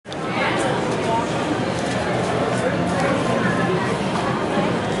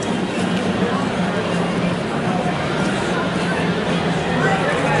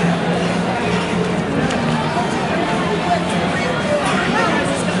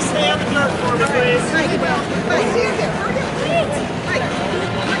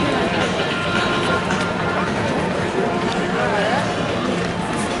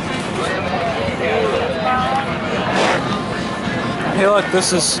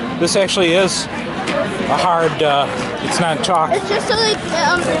This actually is a hard. It's not chalk. It's just so like,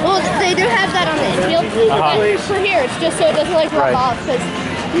 well, they do have that on the infield. But for here, it's just so it doesn't like rub off because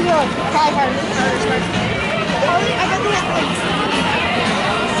these are like probably hard. Probably, I bet they have like.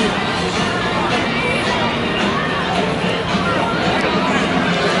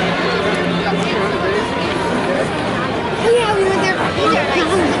 Oh yeah, we were there.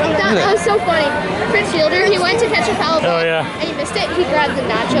 That was so funny. Chris Fielder, he went to catch a foul ball. Oh yeah. And he missed it. He grabbed the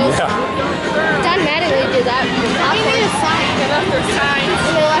nachos. Yeah. Don Mattingly did that. He made a sign. They left their signs.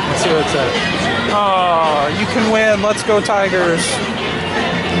 And they left. Let's see what it says. Oh, you can win. Let's go Tigers.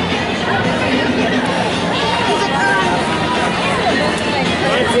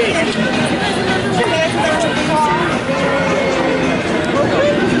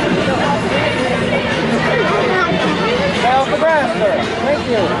 Nebraska. Thank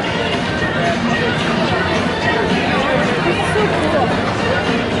you.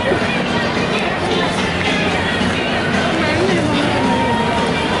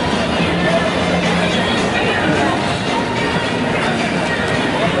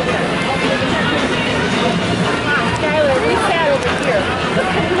 Skylar, we sat over here.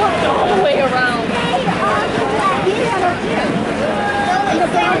 We walked all the way around.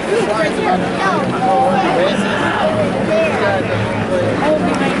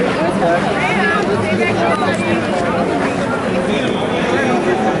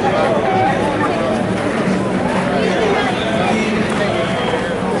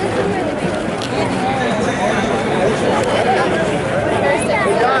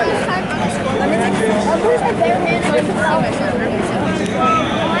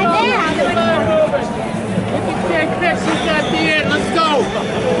 Let's go.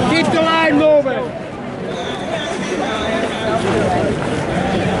 Keep the line moving.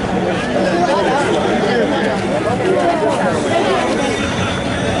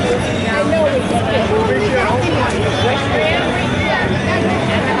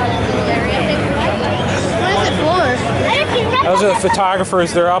 Those are the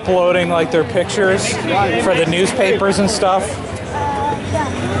photographers. They're uploading like their pictures for the newspapers and stuff.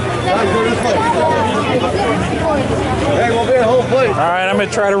 Hey, we'll be a whole plate. All right, I'm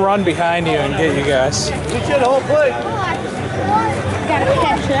gonna try to run behind you and get you guys. Get you a whole plate. Gotta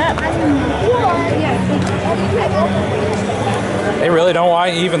catch up. They really don't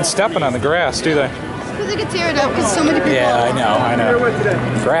want you even stepping on the grass, do they? Because they could tear it up because so many people. Yeah, I know.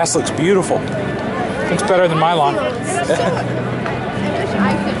 Grass looks beautiful. Looks better than my lawn.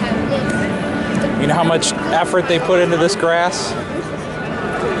 You know how much effort they put into this grass?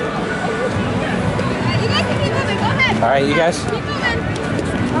 All right, you guys. Good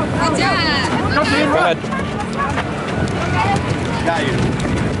job. Go ahead. Got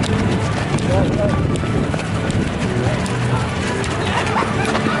you.